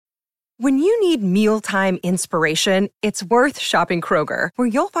When you need mealtime inspiration, it's worth shopping Kroger, where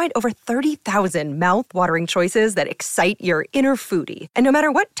you'll find over 30,000 mouth-watering choices that excite your inner foodie. And no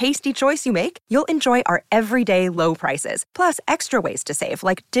matter what tasty choice you make, you'll enjoy our everyday low prices, plus extra ways to save,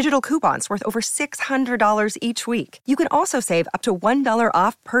 like digital coupons worth over $600 each week. You can also save up to $1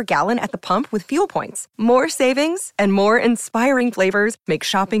 off per gallon at the pump with fuel points. More savings and more inspiring flavors make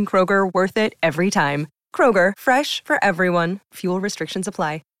shopping Kroger worth it every time. Kroger, fresh for everyone. Fuel restrictions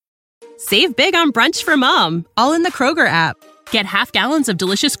apply. Save big on brunch for mom, all in the Kroger app. Get half gallons of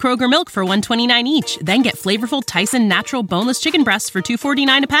delicious Kroger milk for $1.29 each. Then get flavorful Tyson natural boneless chicken breasts for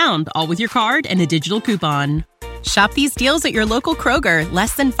 $2.49 a pound, all with your card and a digital coupon. Shop these deals at your local Kroger,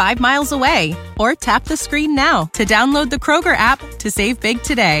 less than 5 miles away. Or tap the screen now to download the Kroger app to save big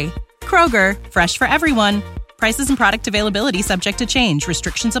today. Kroger, fresh for everyone. Prices and product availability subject to change.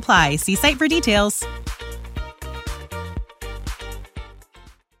 Restrictions apply. See site for details.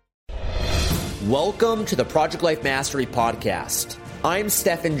 Welcome to the Project Life Mastery Podcast. I'm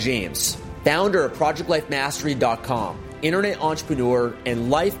Stephen James, founder of ProjectLifeMastery.com, internet entrepreneur and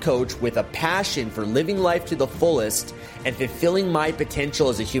life coach with a passion for living life to the fullest and fulfilling my potential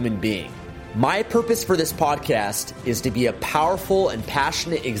as a human being. My purpose for this podcast is to be a powerful and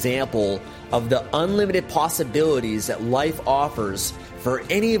passionate example of the unlimited possibilities that life offers for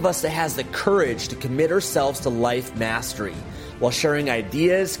any of us that has the courage to commit ourselves to life mastery, while sharing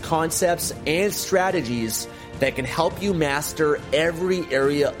ideas, concepts, and strategies that can help you master every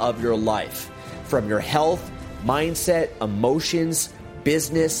area of your life, from your health, mindset, emotions,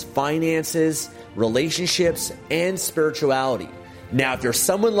 business, finances, relationships, and spirituality. Now, if you're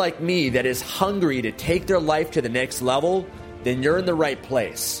someone like me that is hungry to take their life to the next level, then you're in the right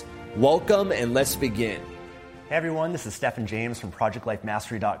place. Welcome, and let's begin. Hey everyone, this is Stephen James from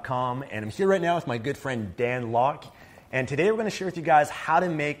ProjectLifeMastery.com, and I'm here right now with my good friend Dan Locke. And today we're going to share with you guys how to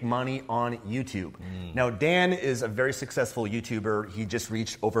make money on YouTube. Now, Dan is a very successful YouTuber. He just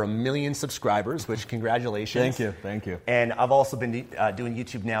reached over 1 million subscribers, which congratulations. Thank you. And I've also been doing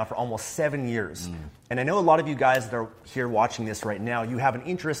YouTube now for almost 7 years. And I know a lot of you guys that are here watching this right now, you have an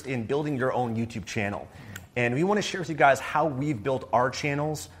interest in building your own YouTube channel. And we want to share with you guys how we've built our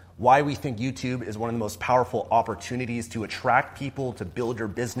channels, why we think YouTube is one of the most powerful opportunities to attract people, to build your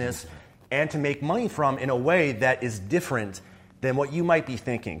business, and to make money from in a way that is different than what you might be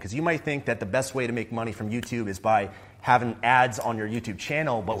thinking. Because you might think that the best way to make money from YouTube is by having ads on your YouTube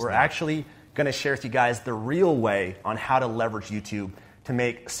channel, but we're actually going to share with you guys the real way on how to leverage YouTube to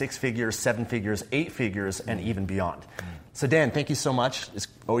make 6 figures, 7 figures, 8 figures, and even beyond. So Dan, thank you so much. It's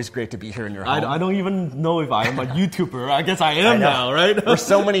always great to be here in your home. I don't even know if I am a YouTuber. I guess I am now, right? There's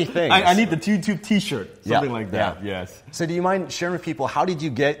so many things. I need the YouTube t-shirt, something like that, yes. So do you mind sharing with people, how did you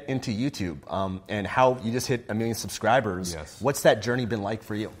get into YouTube and how you just hit 1 million subscribers? Yes. What's that journey been like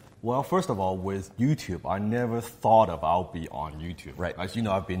for you? Well, first of all, with YouTube, I never thought of I'll be on YouTube. Right. As you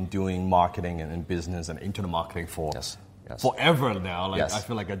know, I've been doing marketing and business and internet marketing for forever now. I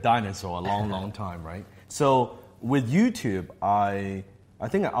feel like a dinosaur, a long time, right? So with YouTube, I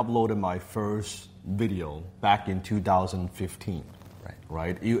think I uploaded my first video back in 2015.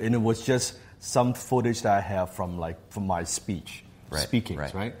 Right? And it was just some footage that I have from my speaking,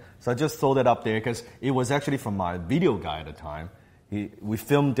 right? So I just threw that up there because it was actually from my video guy at the time. We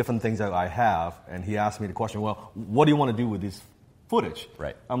filmed different things that I have, and he asked me the question, well, what do you want to do with this footage?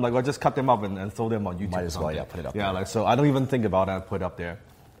 Right. I'm like, well, just cut them up and throw them on YouTube. Might as well, put it up there. Yeah, so I don't even think about it, I put it up there.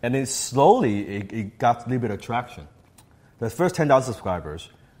 And then slowly, it got a little bit of traction. The first 10,000 subscribers,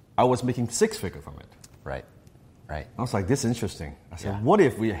 I was making 6 figures from it. Right. I was like, this is interesting. I said, what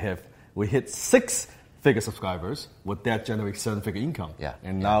if we hit 6-figure subscribers, would that generate 7-figure income?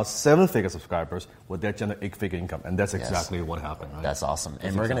 And now 7-figure subscribers, would that generate 8-figure income? And that's exactly what happened, right? That's awesome.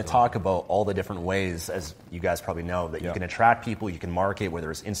 And we're going to talk about all the different ways, as you guys probably know, that you can attract people, you can market, whether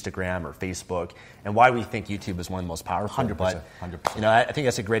it's Instagram or Facebook, and why we think YouTube is one of the most powerful. 100%. You know, I think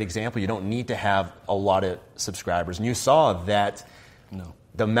that's a great example. You don't need to have a lot of subscribers. And you saw that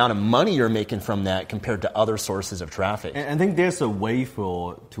the amount of money you're making from that compared to other sources of traffic. And I think there's a way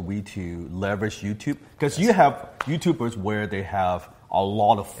for we to leverage YouTube, because you have YouTubers where they have a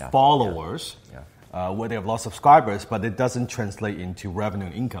lot of followers, where they have a lot of subscribers, but it doesn't translate into revenue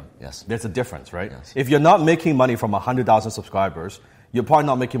and income. There's a difference, right? If you're not making money from 100,000 subscribers, you're probably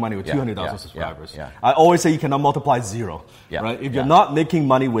not making money with 200,000 subscribers. I always say you cannot multiply 0, right? If you're not making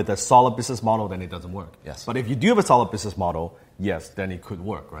money with a solid business model, then it doesn't work. But if you do have a solid business model, then it could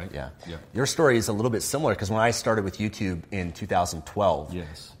work, right? Your story is a little bit similar, because when I started with YouTube in 2012,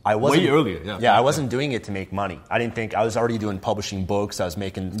 I wasn't, way earlier. I wasn't doing it to make money. I didn't think I was already doing publishing books. I was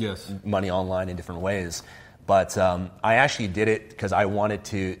making money online in different ways. But I actually did it because I wanted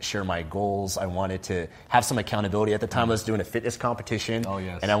to share my goals. I wanted to have some accountability. At the time, I was doing a fitness competition,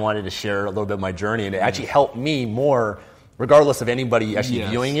 and I wanted to share a little bit of my journey. And it actually helped me more, regardless of anybody actually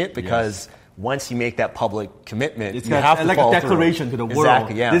viewing it, because once you make that public commitment, it's you have to like follow a declaration through. To the world.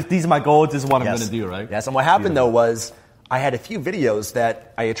 Exactly, yeah. These are my goals. This is what I'm going to do, right? Yes, and what happened, though, was I had a few videos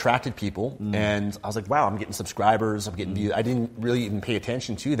that I attracted people, and I was like, wow, I'm getting subscribers, I'm getting views. I didn't really even pay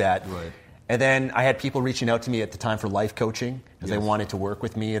attention to that. Right. And then I had people reaching out to me at the time for life coaching because they wanted to work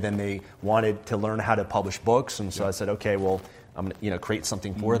with me, and then they wanted to learn how to publish books. And so I said, okay, well, I'm going to create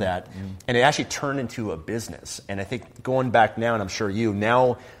something for that. And it actually turned into a business. And I think going back now, and I'm sure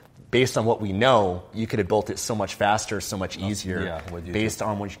now, based on what we know, you could have built it so much faster, so much easier, based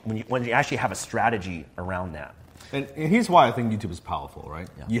on when you actually have a strategy around that. And here's why I think YouTube is powerful, right?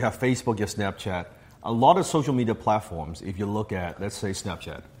 Yeah. You have Facebook, you have Snapchat. A lot of social media platforms, if you look at, let's say,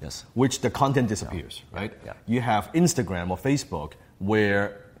 Snapchat, which the content disappears, right? Yeah. You have Instagram or Facebook,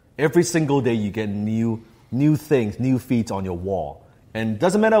 where every single day you get new things, new feeds on your wall. And it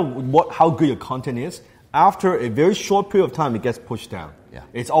doesn't matter how good your content is, after a very short period of time, it gets pushed down. Yeah.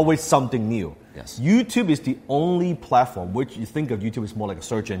 It's always something new. Yes. YouTube is the only platform, which you think of YouTube as more like a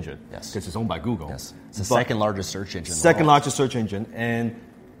search engine, because it's owned by Google. Yes. It's the second largest search engine. Second largest search engine, and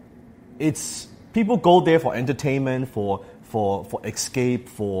it's people go there for entertainment, for escape,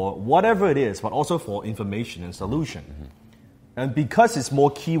 for whatever it is, but also for information and solution. And because it's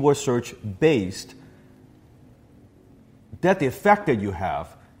more keyword search based, that the effect that you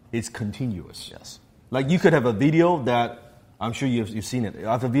have is continuous. Yes. Like you could have a video that, I'm sure you've seen it.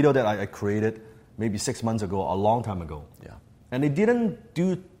 I have a video that I created maybe 6 months ago, a long time ago. Yeah. And it didn't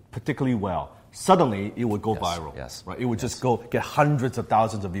do particularly well. Suddenly, it would go viral. Yes. Right? It would just get hundreds of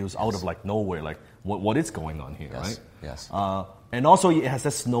thousands of views out of like nowhere. Like, what is going on here, right? Yes. And also, it has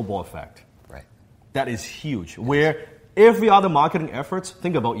a snowball effect. Right. That is huge. Where every other marketing efforts,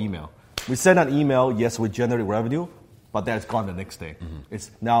 think about email. We send an email, yes, we generate revenue, but that's gone the next day. It's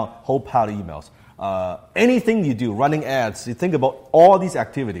now a whole pile of emails. Anything you do, running ads, you think about all these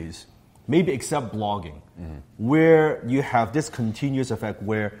activities, maybe except blogging, where you have this continuous effect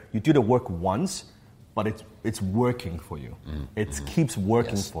where you do the work once, but it's working for you. It keeps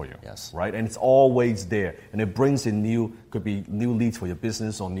working for you, right? And it's always there, and it brings in could be new leads for your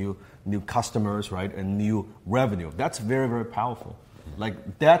business or new customers, right? And new revenue. That's very, very powerful.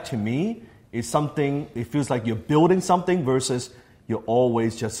 Like that to me is something. It feels like you're building something versus you're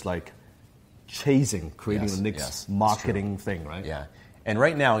always just like creating the next marketing thing, right? Yeah. And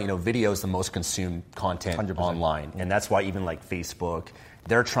right now, video is the most consumed content 100%. Online. And that's why even like Facebook,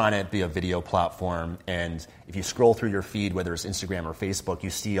 they're trying to be a video platform. And if you scroll through your feed, whether it's Instagram or Facebook, you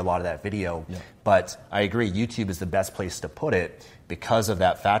see a lot of that video. Yeah. But I agree, YouTube is the best place to put it because of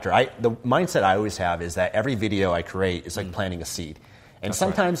that factor. The mindset I always have is that every video I create is like planting a seed. And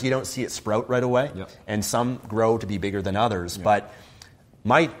sometimes you don't see it sprout right away. Yep. And some grow to be bigger than others. Yep. But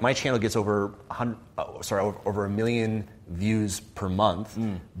my channel gets over 1 million views per month.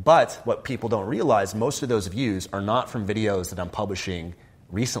 But what people don't realize, most of those views are not from videos that I'm publishing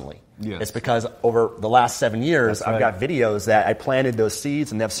recently. Yes. It's because over the last 7 years, I've got videos that I planted those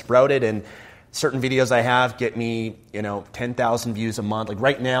seeds and they've sprouted, and certain videos I have get me, 10,000 views a month. Like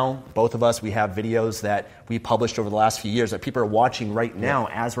right now, both of us, we have videos that we published over the last few years that people are watching right now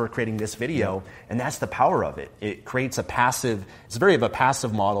as we're creating this video. And that's the power of it. It creates it's very of a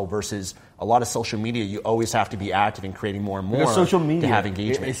passive model versus a lot of social media. You always have to be active in creating more and more because social media, to have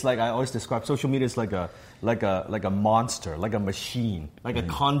engagement. It's like I always describe social media as like a monster, like a machine, like a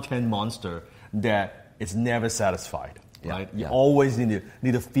content monster that is never satisfied. Yeah, right? You always need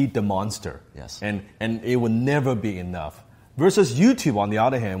to feed the monster. Yes. And it will never be enough. Versus YouTube, on the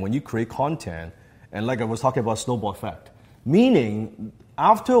other hand, when you create content, and like I was talking about snowball effect, meaning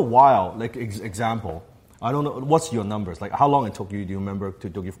after a while, like example, I don't know, what's your numbers? Like how long it took you, do you remember, to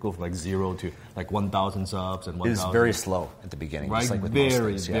go from like 0 to like 1,000 subs and 1,000? It was very slow at the beginning. Right, just like with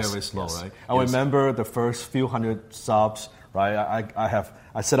very slow, right? I remember the first few hundred subs, right?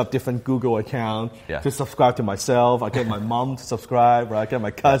 I set up different Google accounts to subscribe to myself. I get my mom to subscribe, right? I get my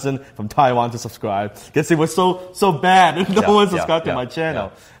cousin from Taiwan to subscribe. Because it was so bad. No one subscribed to my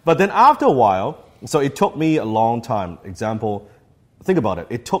channel. Yeah. But then after a while, so it took me a long time. Example, think about it.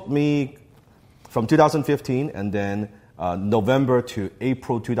 It took me from 2015 and then November to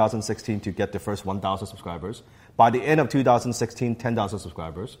April 2016 to get the first 1,000 subscribers. By the end of 2016, 10,000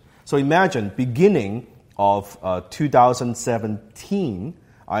 subscribers. So imagine, beginning of 2017,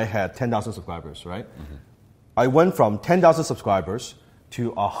 I had 10,000 subscribers, right? I went from 10,000 subscribers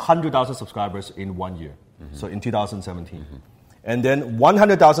to 100,000 subscribers in 1 year, so in 2017. And then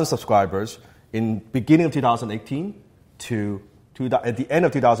 100,000 subscribers in beginning of 2018 to at the end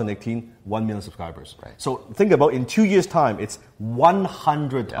of 2018, 1 million subscribers. Right. So think about in 2 years' time, it's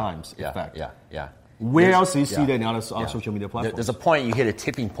 100 times effect. Where else do you see that in other social media platforms? There's a point, you hit a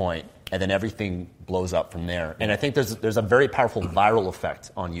tipping point, and then everything blows up from there. And I think there's a very powerful viral effect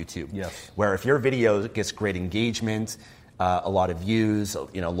on YouTube. Yes. Where if your video gets great engagement, a lot of views,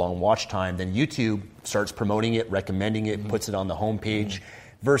 long watch time, then YouTube starts promoting it, recommending it, puts it on the homepage.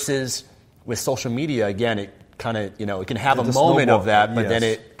 Versus with social media, again, it kind of, it can have a moment of that, but then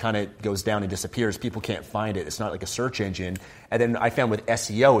it kind of goes down and disappears. People can't find it. It's not like a search engine. And then I found with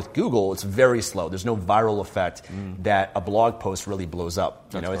SEO, with Google, it's very slow. There's no viral effect that a blog post really blows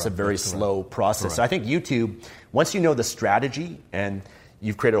up. It's a very slow process. So I think YouTube, once you know the strategy and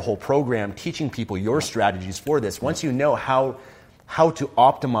you've created a whole program teaching people your strategies for this, once you know how to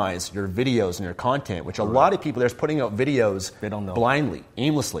optimize your videos and your content, which a lot of people, they're putting out videos they don't know. blindly,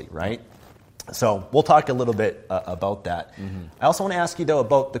 aimlessly, right? So we'll talk a little bit about that. I also want to ask you, though,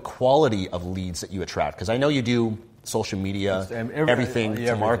 about the quality of leads that you attract, because I know you do social media, everything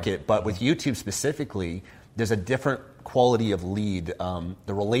to market, but with YouTube specifically, there's a different quality of lead, the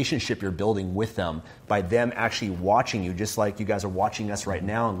relationship you're building with them by them actually watching you, just like you guys are watching us right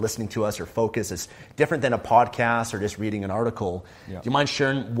now and listening to us or focus. It's different than a podcast or just reading an article. Do you mind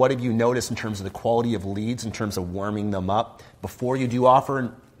sharing what have you noticed in terms of the quality of leads, in terms of warming them up before you do offer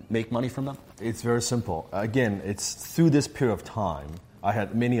and make money from them? It's very simple. Again, it's through this period of time, I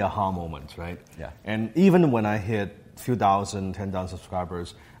had many aha moments, right? Yeah. And even when I hit a few thousand, 10,000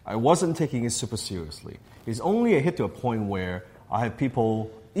 subscribers, I wasn't taking it super seriously. It's only I hit to a point where I had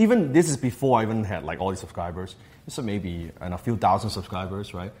people, even this is before I even had all these subscribers, so maybe a few thousand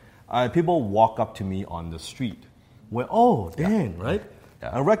subscribers, right? People walk up to me on the street where, oh, Dan, right?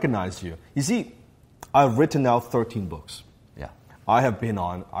 I recognize you. You see, I've written out 13 books. I have been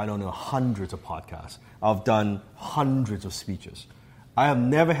on, hundreds of podcasts. I've done hundreds of speeches. I have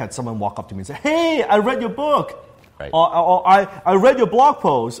never had someone walk up to me and say, hey, I read your book. Right. Or I read your blog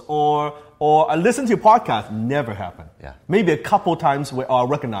post, or I listened to your podcast. Never happened. Maybe a couple times where I'll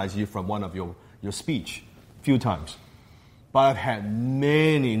recognize you from one of your speech, few times. But I've had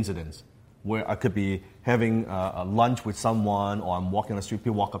many incidents where I could be having a lunch with someone, or I'm walking on the street,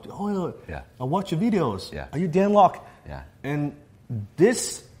 people walk up to me, I watch your videos. Are you Dan Lok? And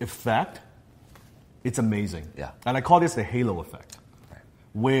this effect, it's amazing. And I call this the halo effect,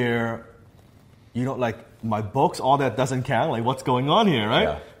 where, my books, all that doesn't count, what's going on here,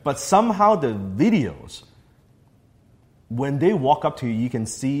 right? But somehow the videos, when they walk up to you, you can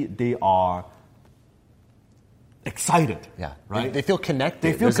see they are excited. Right? They feel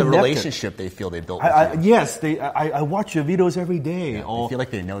connected. There's a relationship they feel they built with you. Yes, I watch your videos every day. They feel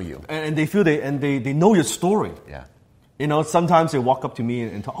like they know you. And they feel they know your story. Sometimes they walk up to me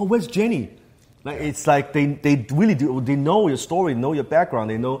and talk, oh, where's Jenny? It's like they really do. They know your story, know your background.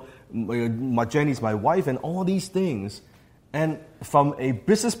 They know Jenny's my wife and all these things. And from a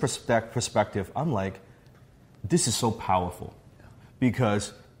business perspective, I'm like, this is so powerful.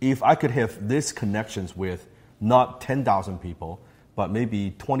 Because if I could have these connections with not 10,000 people, but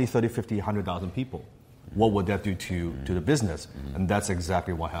maybe 20, 30, 50, 100,000 people, what would that do to the business? And that's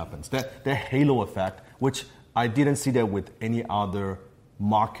exactly what happens. That halo effect, which I didn't see that with any other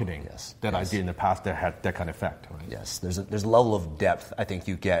marketing that I did in the past that had that kind of effect. Right? Yes, there's a level of depth I think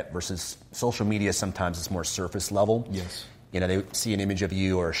you get versus social media. Sometimes it's more surface level. Yes. They see an image of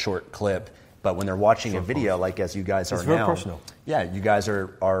you or a short clip, but when they're watching a video, like as you guys are now, it's very personal. Yeah, you guys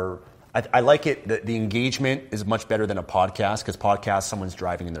are. I like it. The engagement is much better than a podcast, because podcast, someone's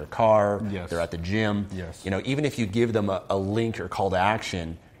driving in their car, they're at the gym. Yes. Even if you give them a link or call to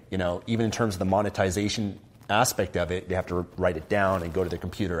action, even in terms of the monetization aspect of it, they have to write it down and go to their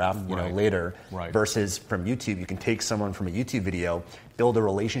computer after, later. Right. Versus from YouTube, you can take someone from a YouTube video, build a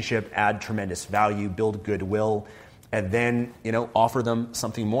relationship, add tremendous value, build goodwill, and then offer them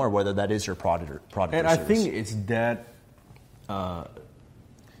something more, whether that is your product or and or I service. think it's that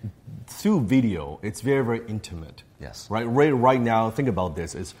through video, it's very, very intimate. Yes. Right now, think about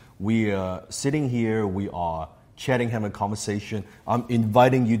this: is we are sitting here, we are chatting, having a conversation. I'm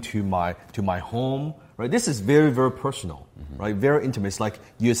inviting you to my home. Right? This is very, very personal, right? Very intimate. It's like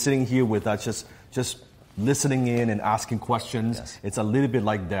you're sitting here with us, just listening in and asking questions. Yes. It's a little bit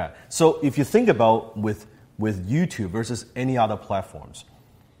like that. So if you think about with YouTube versus any other platforms,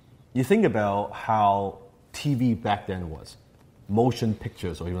 you think about how TV back then was, motion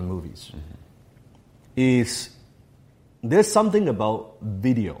pictures or even movies. There's something about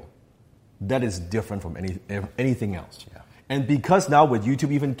video that is different from anything else. And because now with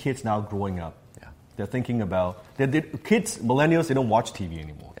YouTube, even kids now growing up, they're thinking about kids, millennials. They don't watch TV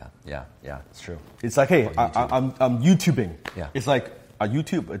anymore. Yeah, it's true. It's like, hey, I'm YouTubing. Yeah. It's like a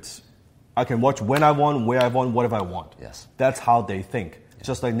YouTube. I can watch when I want, where I want, whatever I want. Yes. That's how they think,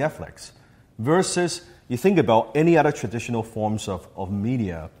 just like Netflix. Versus, you think about any other traditional forms of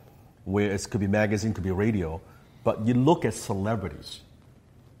media, where it could be magazine, could be radio, but you look at celebrities.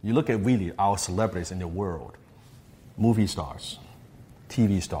 You look at really our celebrities in the world. Movie stars,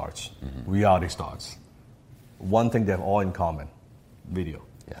 TV stars, reality stars. One thing they have all in common, video.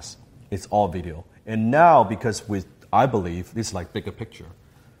 Yes. It's all video. And now, because I believe, this is like bigger picture,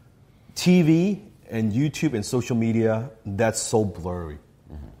 TV and YouTube and social media, that's so blurry.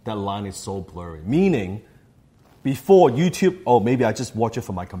 That line is so blurry. Meaning, before YouTube, maybe I just watch it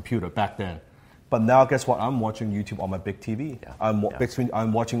from my computer back then. But now, guess what? I'm watching YouTube on my big TV. Yeah. I'm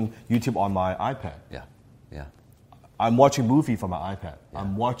watching YouTube on my iPad. Yeah. I'm watching movie from my iPad. Yeah.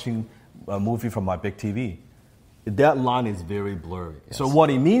 I'm watching a movie from my big TV. That line is very blurry. Yes. So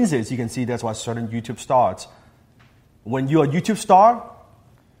what it means is, you can see that's why certain YouTube stars, when you're a YouTube star,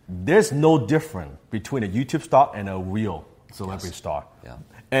 there's no difference between a YouTube star and a real celebrity star. Yeah.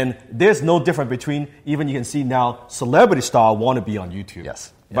 And there's no difference between, even you can see now, celebrity star want to be on YouTube.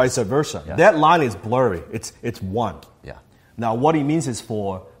 Yes. Vice versa. Yes. That line is blurry. It's one. Yeah. Now, what it means is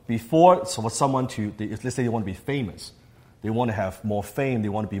for someone to, let's say they want to be famous, they want to have more fame, they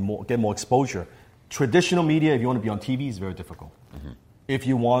want to get more exposure. Traditional media, if you want to be on TV, is very difficult. If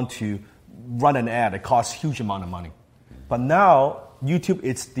you want to run an ad, it costs a huge amount of money. But now, YouTube,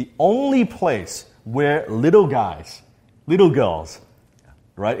 it's the only place where little guys, little girls,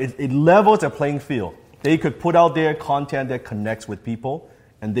 right? It levels their playing field. They could put out their content that connects with people,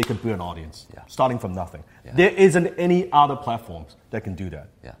 and they could build an audience, starting from nothing. Yeah. There isn't any other platforms that can do that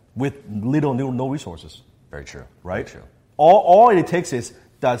with no resources. Very true. Right? Very true. All it takes is,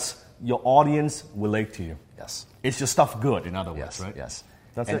 does your audience relate to you? Yes. Is your stuff good, in other words, right? Yes.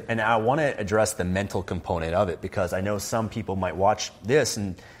 That's it. And I want to address the mental component of it, because I know some people might watch this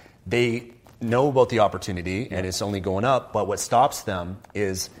and they know about the opportunity and it's only going up, but what stops them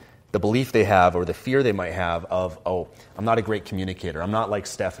is the belief they have or the fear they might have of, I'm not a great communicator. I'm not like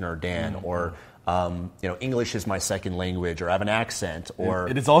Stefan or Dan, or English is my second language, or I have an accent, or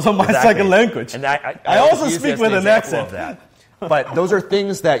it is also my second language. And I also speak with an accent. Of that. But those are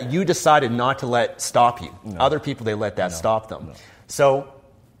things that you decided not to let stop you. No. Other people, they let that stop them. No. So,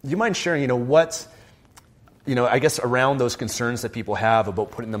 do you mind sharing, what's, I guess around those concerns that people have about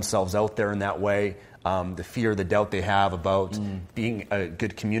putting themselves out there in that way, the fear, the doubt they have about being a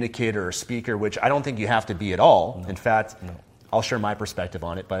good communicator or speaker, which I don't think you have to be at all. No. In fact, I'll share my perspective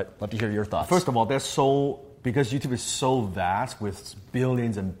on it, but I'd love to hear your thoughts. First of all, because YouTube is so vast with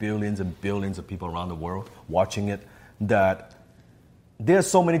billions and billions and billions of people around the world watching it, that there's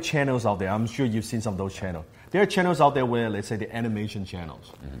so many channels out there. I'm sure you've seen some of those channels. There are channels out there where, let's say, the animation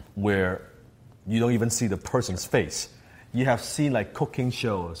channels, where you don't even see the person's face. You have seen like cooking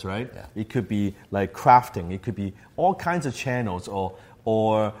shows, right? Yeah. It could be like crafting. It could be all kinds of channels.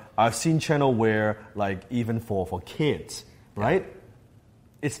 Or I've seen channel where like even for kids, right? Yeah.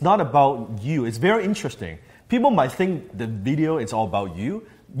 It's not about you. It's very interesting. People might think the video is all about you.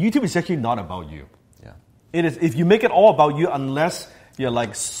 YouTube is actually not about you. Yeah. It is. If you make it all about you, unless you're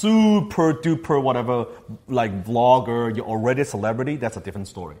like super duper whatever, like vlogger, you're already a celebrity, that's a different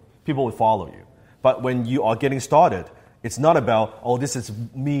story. People will follow you. But when you are getting started, it's not about, this is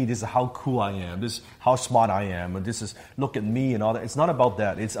me, this is how cool I am, this is how smart I am, and this is, look at me and all that. It's not about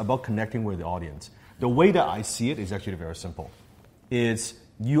that. It's about connecting with the audience. The way that I see it is actually very simple. It's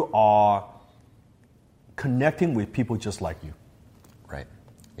you are connecting with people just like you. Right.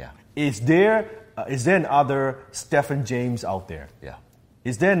 Yeah. Is there another Stephen James out there? Yeah.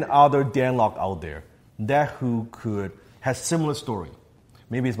 Is there another Dan Lok out there that has similar story?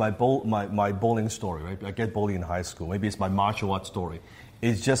 Maybe it's my bowling story, right? I get bowling in high school. Maybe it's my martial arts story.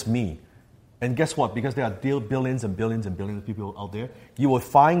 It's just me. And guess what? Because there are billions and billions and billions of people out there, you will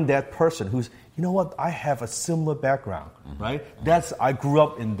find that person who's, I have a similar background, right? I grew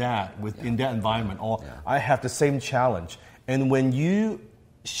up in that, in that environment, or I have the same challenge. And when you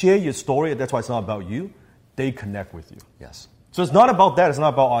share your story, that's why it's not about you, they connect with you. Yes. So it's not about that. It's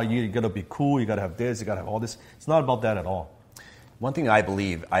not about, you got to be cool, you got to have this, you got to have all this. It's not about that at all. One thing I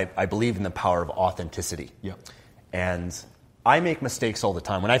believe in the power of authenticity. Yeah. And I make mistakes all the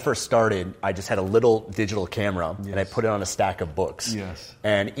time. When I first started, I just had a little digital camera, and I put it on a stack of books. Yes.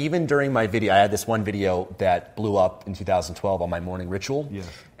 And even during my video, I had this one video that blew up in 2012 on my morning ritual. Yes.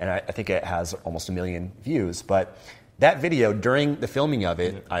 And I think it has almost 1 million views. But that video, during the filming of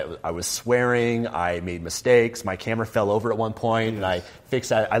it, I was swearing, I made mistakes, my camera fell over at one point, and I fixed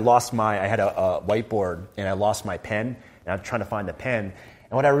that. I had a whiteboard, and I lost my pen, and I'm trying to find the pen.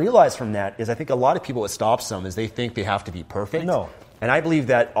 And what I realized from that is I think a lot of people, what stops them is they think they have to be perfect. No. And I believe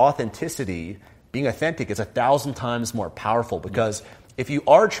that authenticity, being authentic, is 1,000 times more powerful, because if you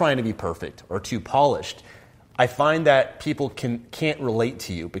are trying to be perfect or too polished, I find that people can't relate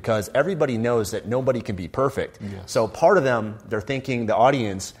to you, because everybody knows that nobody can be perfect. Yes. So part of them, they're thinking, the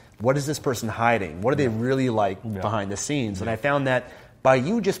audience, what is this person hiding? What are they really like behind the scenes? And I found that by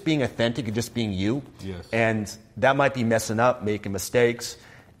you just being authentic and just being you, and that might be messing up, making mistakes,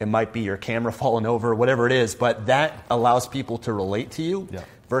 it might be your camera falling over, whatever it is, but that allows people to relate to you,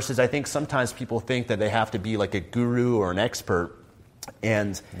 versus I think sometimes people think that they have to be like a guru or an expert,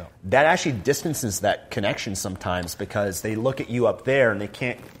 and that actually distances that connection sometimes, because they look at you up there and they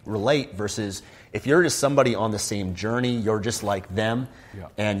can't relate, versus if you're just somebody on the same journey, you're just like them,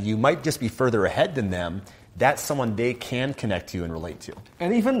 and you might just be further ahead than them, that's someone they can connect to and relate to.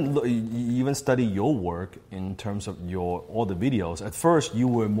 And even study your work in terms of all the videos. At first, you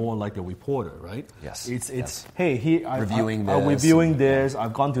were more like a reporter, right? Yes. It's hey, I'm reviewing this.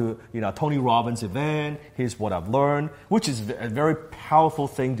 I've gone to Tony Robbins' event. Here's what I've learned, which is a very powerful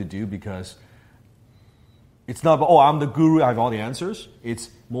thing to do, because it's not about, I'm the guru, I have all the answers. It's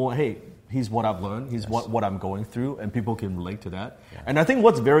more, hey, here's what I've learned, here's what I'm going through, and people can relate to that. Yeah. And I think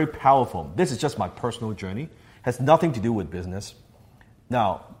what's very powerful, this is just my personal journey, has nothing to do with business.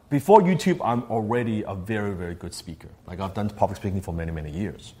 Now, before YouTube, I'm already a very, very good speaker. Like, I've done public speaking for many, many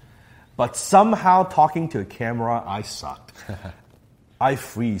years. But somehow talking to a camera, I sucked. I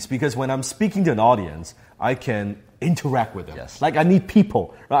freeze, because when I'm speaking to an audience, I can interact with them. Yes. Like, I need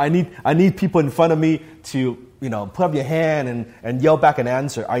people. Right? I need people in front of me to put up your hand and yell back an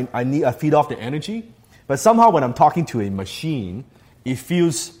answer. I feed off the energy. But somehow when I'm talking to a machine, it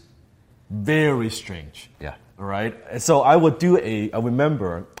feels very strange. Yeah. All right? So I would do a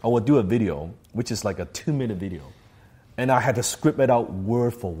video, which is like a 2-minute video. And I had to script it out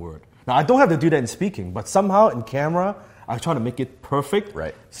word for word. Now, I don't have to do that in speaking, but somehow in camera, I try to make it perfect.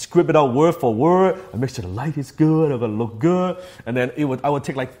 Right. Script it out word for word. I make sure the light is good. I'm going to look good. And then I would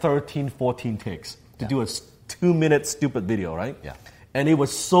take like 13, 14 takes to do a 2-minute stupid video, right? Yeah. And it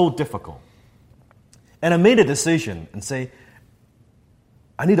was so difficult. And I made a decision and say,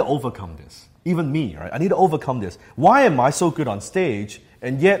 I need to overcome this. Even me, right? I need to overcome this. Why am I so good on stage,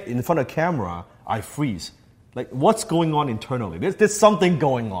 and yet in front of camera, I freeze? Like, what's going on internally? There's something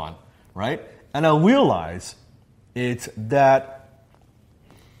going on, right? And I realized it's that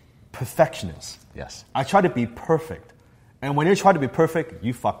perfectionist. Yes. I try to be perfect. And when you try to be perfect,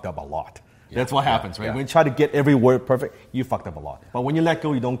 you fucked up a lot. Yeah. That's what happens, right? Yeah. When you try to get every word perfect, you fucked up a lot. But when you let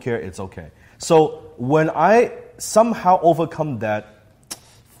go, you don't care, it's okay. So when I somehow overcome that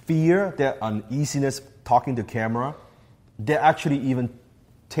fear, that uneasiness talking to camera, they actually even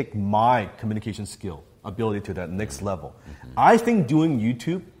take my communication ability to that next level. Mm-hmm. I think doing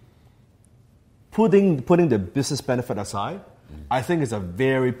YouTube, putting the business benefit aside, I think is a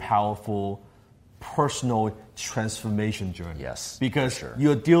very powerful personal transformation journey. Yes. Because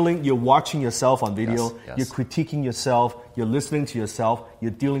you're watching yourself on video, you're critiquing yourself, you're listening to yourself,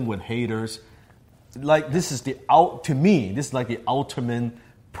 you're dealing with haters. Like, this is to me, this is like the ultimate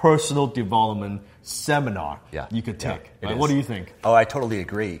personal development seminar you could take. Right? What do you think? Oh, I totally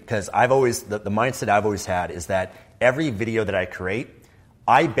agree. Because the mindset I've always had is that every video that I create,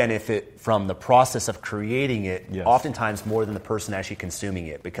 I benefit from the process of creating it, oftentimes more than the person actually consuming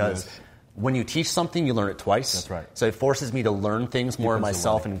it. Because when you teach something, you learn it twice. That's right. So it forces me to learn things more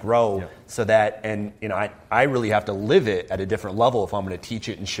myself and grow. So that, and I really have to live it at a different level if I'm going to teach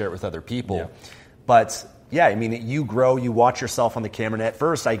it and share it with other people. Yeah. But you grow, you watch yourself on the camera. And at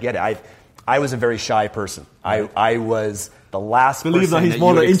first, I get it. I was a very shy person. Right. I was the last person. Believe that he's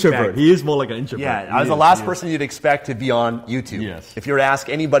more like an introvert. He is more like an introvert. Yeah, I was the last person you'd expect to be on YouTube. Yes. If you were to ask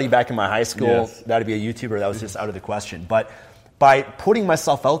anybody back in my high school, that'd be a YouTuber. That was just out of the question. But by putting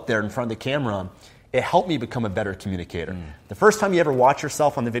myself out there in front of the camera, it helped me become a better communicator. The first time you ever watch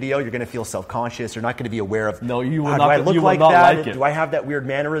yourself on the video, you're going to feel self-conscious. You're not going to be aware of, no, you will do not, I look you like will not that? Like it. Do I have that weird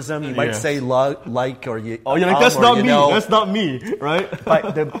mannerism? You might say like, or you. Oh, you're like, that's not me. That's not me, right?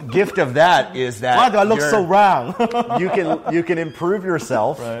 But the gift of that is that why do I look so round? you can improve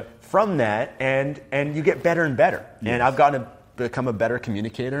yourself from that, and you get better and better. Yes. And I've gotten to become a better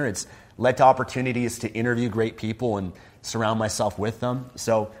communicator. It's led to opportunities to interview great people and surround myself with them.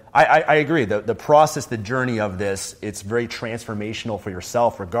 So I agree. The process, the journey of this, it's very transformational for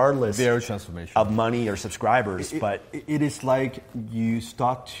yourself, regardless of money or subscribers. It is like you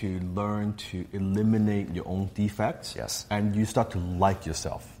start to learn to eliminate your own defects. Yes. And you start to like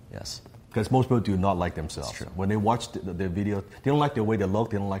yourself. Yes. Because most people do not like themselves. That's true. When they watch the video, they don't like the way they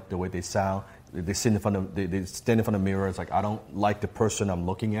look, they don't like the way they sound. They stand in front of the mirror. It's like, I don't like the person I'm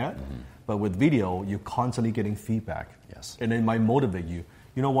looking at. But with video, you're constantly getting feedback. Yes. And it might motivate you.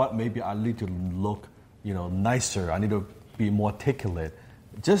 You know what? Maybe I need to look, nicer. I need to be more articulate.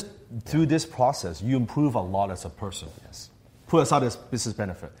 Just through this process, you improve a lot as a person. Yes. Put aside this business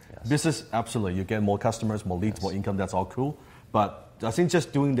benefit. Yes. Business, absolutely. You get more customers, more leads, more income. That's all cool. But I think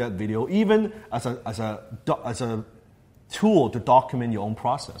just doing that video, even as a tool to document your own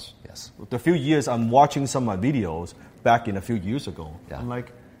process. Yes. The few years I'm watching some of my videos back in a few years ago, I'm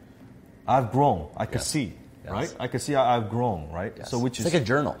like, I've grown. I could see, right? I could see I've grown, right? Yes. So it's like a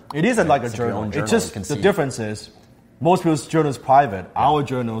journal. It is like a journal. It's just the difference is most people's journal is private. Our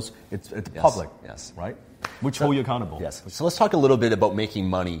journals, it's public, right? Which hold you accountable. Yes. So let's talk a little bit about making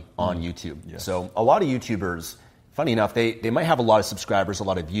money on YouTube. Yes. So a lot of YouTubers, funny enough, they might have a lot of subscribers, a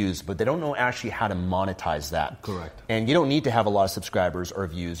lot of views, but they don't know actually how to monetize that. Correct. And you don't need to have a lot of subscribers or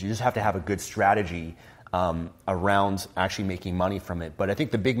views. You just have to have a good strategy around actually making money from it. But I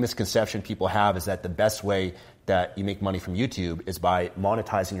think the big misconception people have is that the best way that you make money from YouTube is by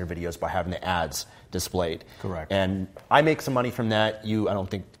monetizing your videos by having the ads displayed. Correct. And I make some money from that. I don't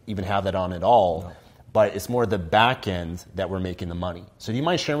think even have that on at all. No. But it's more the back end that we're making the money. So do you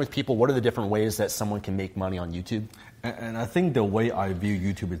mind sharing with people what are the different ways that someone can make money on YouTube? And I think the way I view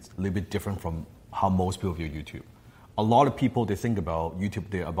YouTube is a little bit different from how most people view YouTube. A lot of people, they think about YouTube,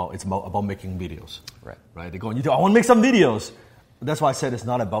 it's about making videos. Right? They go on YouTube, I want to make some videos. That's why I said it's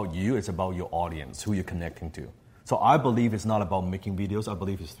not about you, it's about your audience, who you're connecting to. So I believe it's not about making videos, I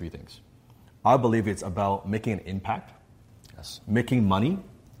believe it's three things. I believe it's about making an impact, making money,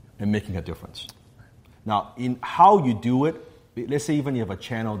 and making a difference. Now, in how you do it, let's say even you have a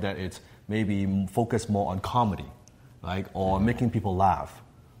channel that it's maybe focused more on comedy, right, or making people laugh.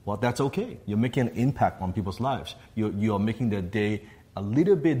 Well, that's okay. You're making an impact on people's lives. You are making their day a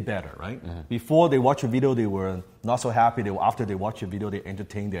little bit better, right? Before they watch a video, they were not so happy. After they watch a video, they're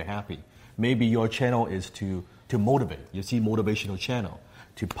entertained, they're happy. Maybe your channel is to motivate. You see motivational channel,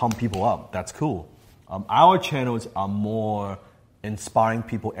 to pump people up. That's cool. Our channels are more inspiring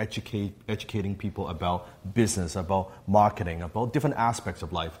people, educating people about business, about marketing, about different aspects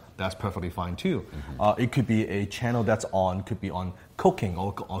of life. That's perfectly fine too. It could be a channel could be on cooking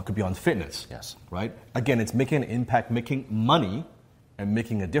or could be on fitness. Yes. Right? Again, it's making an impact, making money, and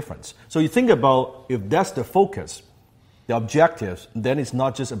making a difference. So you think about if that's the focus, the objectives, then it's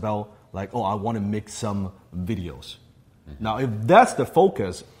not just about like, I want to make some videos. Now, if that's the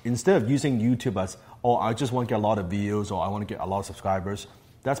focus, instead of using YouTube as, I just want to get a lot of views or I want to get a lot of subscribers,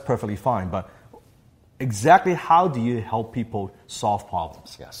 that's perfectly fine. But exactly how do you help people solve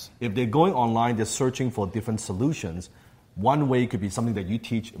problems? Yes. If they're going online, they're searching for different solutions. One way could be something that you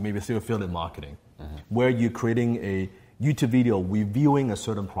teach, maybe through affiliate marketing, where you're creating a YouTube video reviewing a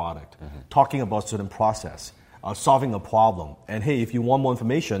certain product, talking about a certain process, solving a problem. And hey, if you want more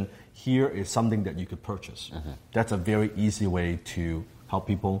information, here is something that you could purchase. That's a very easy way to help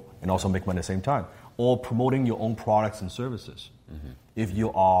people and also make money at the same time. Or promoting your own products and services. If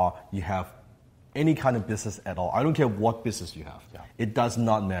you have any kind of business at all, I don't care what business you have. It does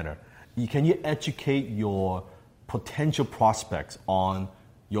not matter. Can you educate your potential prospects on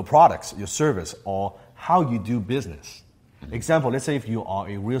your products, your service, or how you do business? Example, let's say if you are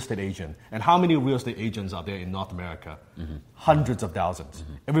a real estate agent, and how many real estate agents are there in North America? Hundreds of thousands.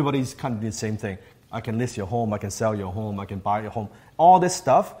 Everybody's kind of doing the same thing. I can list your home, I can sell your home, I can buy your home, all this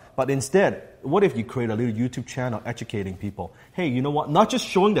stuff. But instead, what if you create a little YouTube channel educating people? Hey, you know what? Not just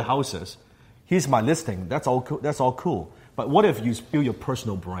showing the houses. Here's my listing. That's all cool. But what if you build your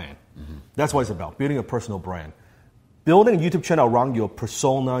personal brand? That's what it's about, building a personal brand. Building a YouTube channel around your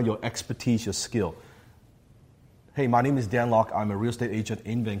persona, your expertise, your skill. Hey, my name is Dan Locke. I'm a real estate agent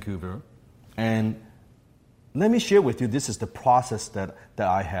in Vancouver. And let me share with you, this is the process that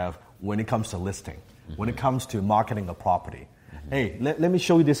I have when it comes to listing, when it comes to marketing a property. Hey, let me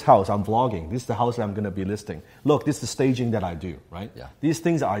show you this house. I'm vlogging. This is the house that I'm going to be listing. Look, this is the staging that I do, right? Yeah. These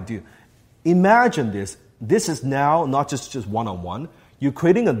things that I do. Imagine this. This is now not just one-on-one. You're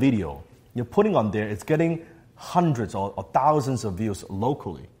creating a video. You're putting on there. It's getting hundreds or thousands of views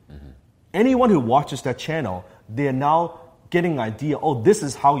locally. Anyone who watches that channel, they're now getting an idea, this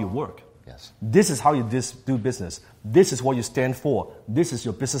is how you work. Yes. This is how you do business. This is what you stand for. This is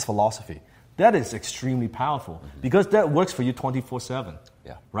your business philosophy. That is extremely powerful because that works for you 24/7.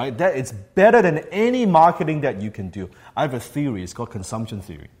 Yeah. Right? That it's better than any marketing that you can do. I have a theory. It's called consumption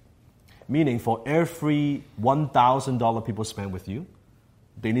theory. Meaning for every $1,000 people spend with you,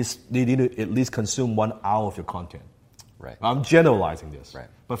 they need to at least consume 1 hour of your content. Right. I'm generalizing this. Right.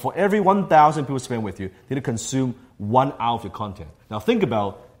 But for every 1,000 people spend with you, they need to consume 1 hour of your content. Now think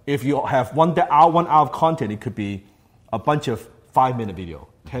about if you have 1 hour of content, it could be a bunch of 5-minute video,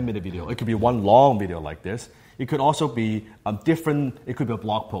 10-minute video. It could be one long video like this. It could also be it could be a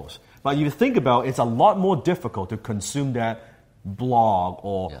blog post. But you think about it, it's a lot more difficult to consume that blog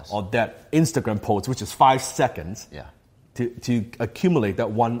or that Instagram post, which is 5 seconds, to accumulate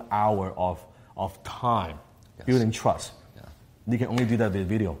that 1 hour of time, building trust. Yeah. You can only do that with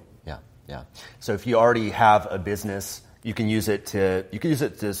video. Yeah. So if you already have a business, you can use it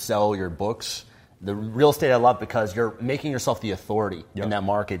to sell your books. The real estate I love because you're making yourself the authority in that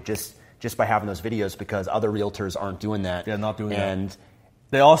market just by having those videos, because other realtors aren't doing that. They're not doing that.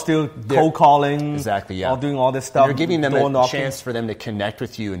 They're all still cold calling. Exactly, yeah. All doing all this stuff. And you're giving them a chance for them to connect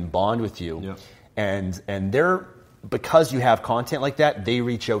with you and bond with you. Yeah. And they're, because you have content like that, they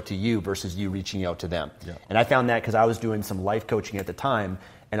reach out to you versus you reaching out to them. Yeah. And I found that because I was doing some life coaching at the time,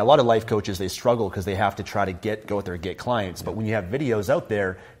 and a lot of life coaches, they struggle because they have to try to go out there and get clients. But when you have videos out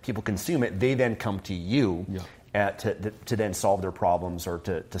there, people consume it, they then come to you to then solve their problems or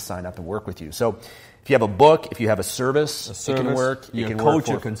to sign up and work with you. So if you have a book, if you have a service, it can work. You're a coach,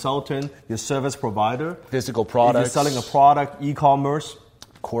 you're a consultant, you're a service provider. Physical products. If you're selling a product, e-commerce.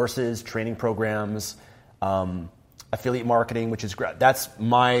 Courses, training programs, affiliate marketing, which is great. That's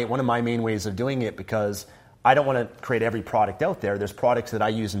one of my main ways of doing it, because I don't want to create every product out there. There's products that I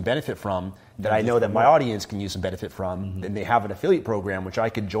use and benefit from that I know that my audience can use and benefit from. Mm-hmm. And they have an affiliate program which I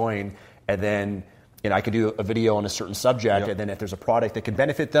could join, and then I could do a video on a certain subject. And then if there's a product that can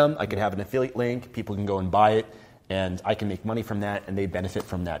benefit them, I could have an affiliate link. People can go and buy it, and I can make money from that, and they benefit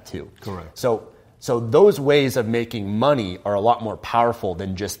from that too. Correct. So those ways of making money are a lot more powerful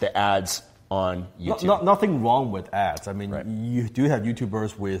than just the ads on YouTube. Nothing wrong with ads. I mean, you do have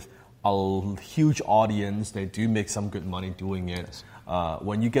YouTubers with a huge audience. They do make some good money doing it. Yes.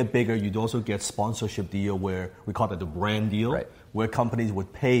 When you get bigger, you also get sponsorship deal, where we call that the brand deal, where companies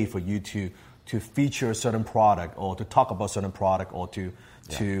would pay for you to feature a certain product, or to talk about a certain product, or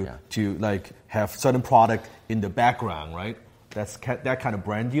to like have certain product in the background, right? That's that kind of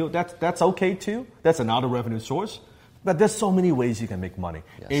brand deal. That's okay too. That's another revenue source. But there's so many ways you can make money.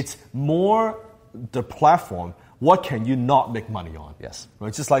 Yes. It's more the platform. What can you not make money on? Yes. Right?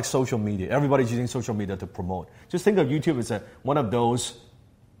 It's just like social media. Everybody's using social media to promote. Just think of YouTube as one of those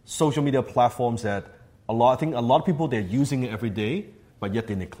social media platforms that I think a lot of people, they're using it every day, but yet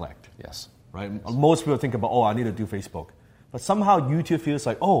they neglect. Yes. Right? Yes. Most people think about, I need to do Facebook. But somehow YouTube feels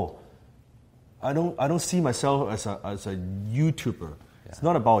like, I don't see myself as a YouTuber. Yeah. It's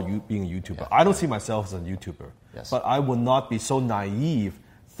not about you being a YouTuber. Yeah. I don't see myself as a YouTuber. Yes. But I would not be so naive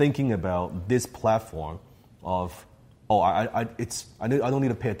thinking about this platform of, I don't need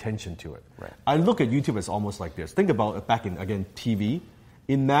to pay attention to it. Right. I look at YouTube as almost like this. Think about it back in, again, TV.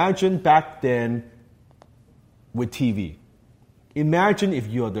 Imagine back then with TV. Imagine if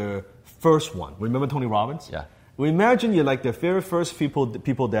you're the first one. Remember Tony Robbins? Yeah. Imagine you're like the very first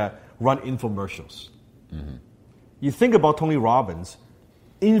people that run infomercials. Mm-hmm. You think about Tony Robbins,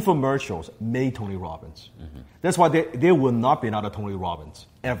 infomercials made Tony Robbins. Mm-hmm. That's why there will not be another Tony Robbins,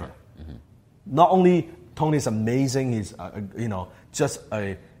 ever. Mm-hmm. Not only Tony's amazing, he's just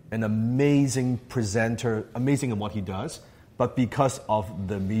an amazing presenter, amazing in what he does, but because of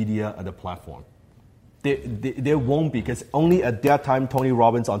the media and the platform. There won't be, because only at that time Tony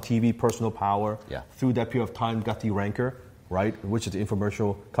Robbins on TV, Personal Power, through that period of time got the ranker, right, which is the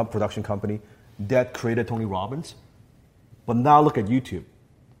infomercial production company, that created Tony Robbins. But now look at YouTube.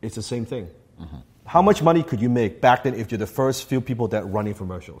 It's the same thing. Mm-hmm. How much money could you make back then if you're the first few people that run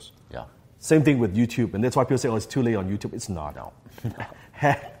infomercials? Yeah. Same thing with YouTube. And that's why people say, it's too late on YouTube. It's not. No.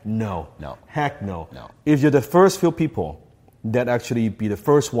 Heck no. No. Heck no. No. If you're the first few people that actually be the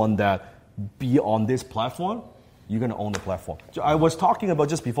first one that be on this platform, you're going to own the platform. So I was talking about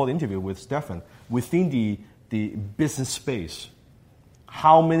just before the interview with Stefan, within the business space,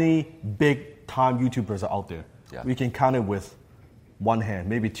 how many big-time YouTubers are out there? Yeah. We can count it with one hand,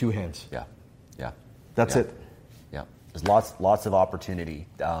 maybe two hands. Yeah. That's it. Yeah. There's lots of opportunity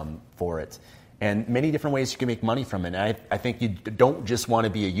for it. And many different ways you can make money from it. And I think you don't just want to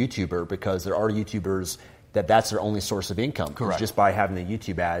be a YouTuber, because there are YouTubers that's their only source of income. Correct. Just by having the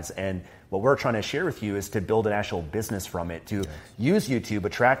YouTube ads. And what we're trying to share with you is to build an actual business from it, to use YouTube,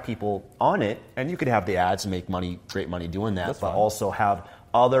 attract people on it, and you could have the ads and make money, great money doing that, but also have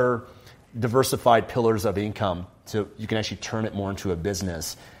other diversified pillars of income, so you can actually turn it more into a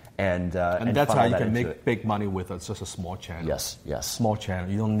business. And that's how you can make big money with just a small channel. Yes. Small channel.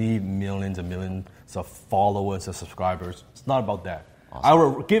 You don't need millions and millions of followers or subscribers. It's not about that. Awesome. I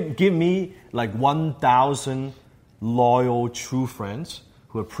will give me like 1,000 loyal, true friends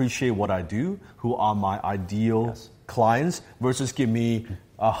who appreciate what I do, who are my ideal clients versus give me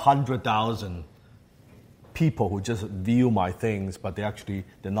 100,000 people who just view my things, but they're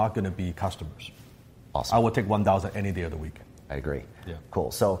not going to be customers. Awesome. I would take 1,000 any day of the week. I agree. Yeah.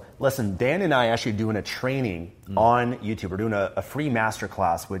 Cool. So listen, Dan and I are actually doing a training on YouTube. We're doing a free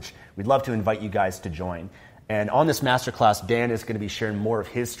masterclass, which we'd love to invite you guys to join. And on this masterclass, Dan is going to be sharing more of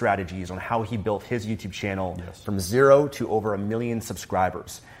his strategies on how he built his YouTube channel from 0 to over 1 million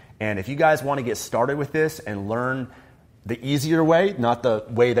subscribers. And if you guys want to get started with this and learn the easier way, not the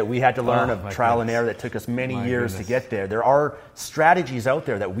way that we had to learn of trial and error that took us many years to get there, there are strategies out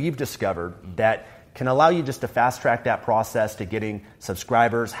there that we've discovered that can allow you just to fast track that process to getting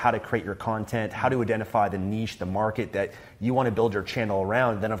subscribers, how to create your content, how to identify the niche, the market that you want to build your channel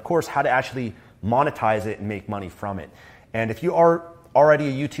around, then of course how to actually monetize it and make money from it. And if you are already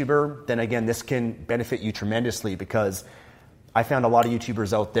a YouTuber, then again, this can benefit you tremendously, because I found a lot of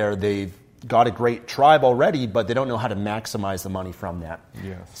YouTubers out there, they've got a great tribe already, but they don't know how to maximize the money from that.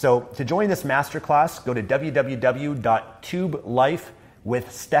 Yes. So to join this masterclass, go to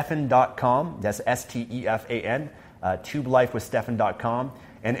www.tubelifewithstefan.com. That's Stefan, tubelifewithstefan.com.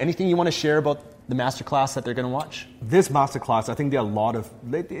 And anything you want to share about the masterclass that they're going to watch? This masterclass, I think there are a lot of,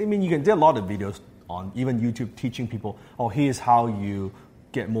 there are a lot of videos on even YouTube teaching people, here's how you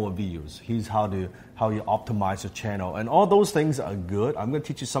get more views. Here's how you optimize your channel. And all those things are good. I'm going to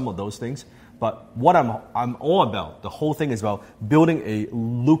teach you some of those things. But what I'm all about, the whole thing is about building a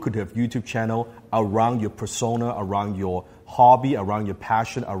lucrative YouTube channel around your persona, around your hobby, around your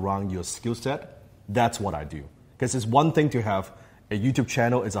passion, around your skill set. That's what I do. Because it's one thing to have a YouTube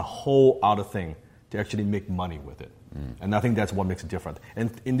channel, it's a whole other thing to actually make money with it. And I think that's what makes it different. And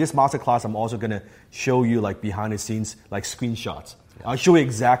in this masterclass, I'm also going to show you like behind the scenes, like screenshots. Yeah. I'll show you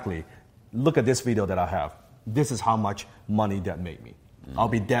exactly, look at this video that I have. This is how much money that made me. I'll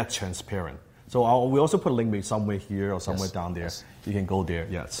be that transparent. So we also put a link maybe somewhere here or somewhere down there. Yes. You can go there.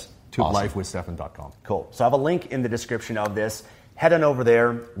 Yes. tubelifewithstefan.com. Cool. So I have a link in the description of this. Head on over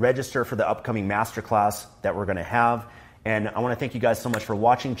there, register for the upcoming masterclass that we're going to have. And I want to thank you guys so much for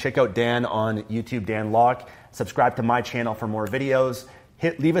watching. Check out Dan on YouTube, Dan Locke. Subscribe to my channel for more videos.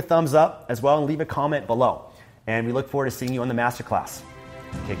 Leave a thumbs up as well and leave a comment below. And we look forward to seeing you on the masterclass.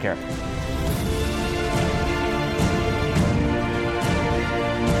 Take care.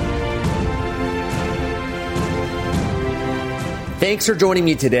 Thanks for joining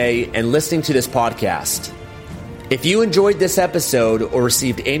me today and listening to this podcast. If you enjoyed this episode or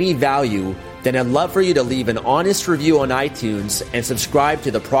received any value, then I'd love for you to leave an honest review on iTunes and subscribe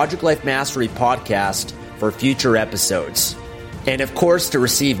to the Project Life Mastery podcast for future episodes. And of course, to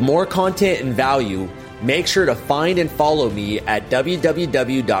receive more content and value, make sure to find and follow me at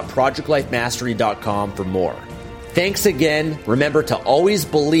www.projectlifemastery.com for more. Thanks again. Remember to always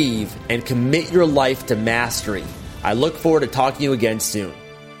believe and commit your life to mastery. I look forward to talking to you again soon.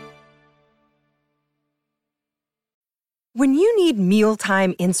 When you need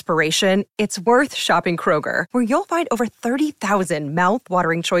mealtime inspiration, it's worth shopping Kroger, where you'll find over 30,000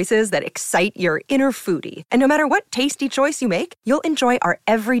 mouth-watering choices that excite your inner foodie. And no matter what tasty choice you make, you'll enjoy our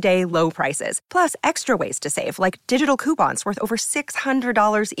everyday low prices, plus extra ways to save, like digital coupons worth over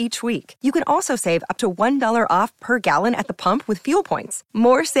 $600 each week. You can also save up to $1 off per gallon at the pump with fuel points.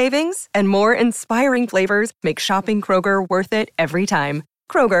 More savings and more inspiring flavors make shopping Kroger worth it every time.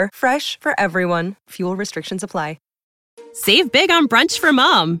 Kroger, fresh for everyone. Fuel restrictions apply. Save big on brunch for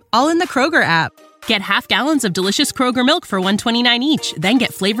mom, all in the Kroger app. Get half gallons of delicious Kroger milk for $1.29 each. Then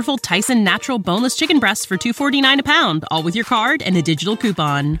get flavorful Tyson natural boneless chicken breasts for $2.49 a pound, all with your card and a digital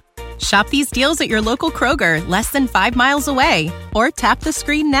coupon. Shop these deals at your local Kroger, less than 5 miles away. Or tap the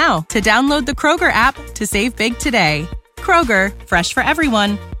screen now to download the Kroger app to save big today. Kroger, fresh for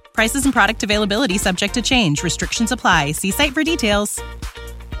everyone. Prices and product availability subject to change. Restrictions apply. See site for details.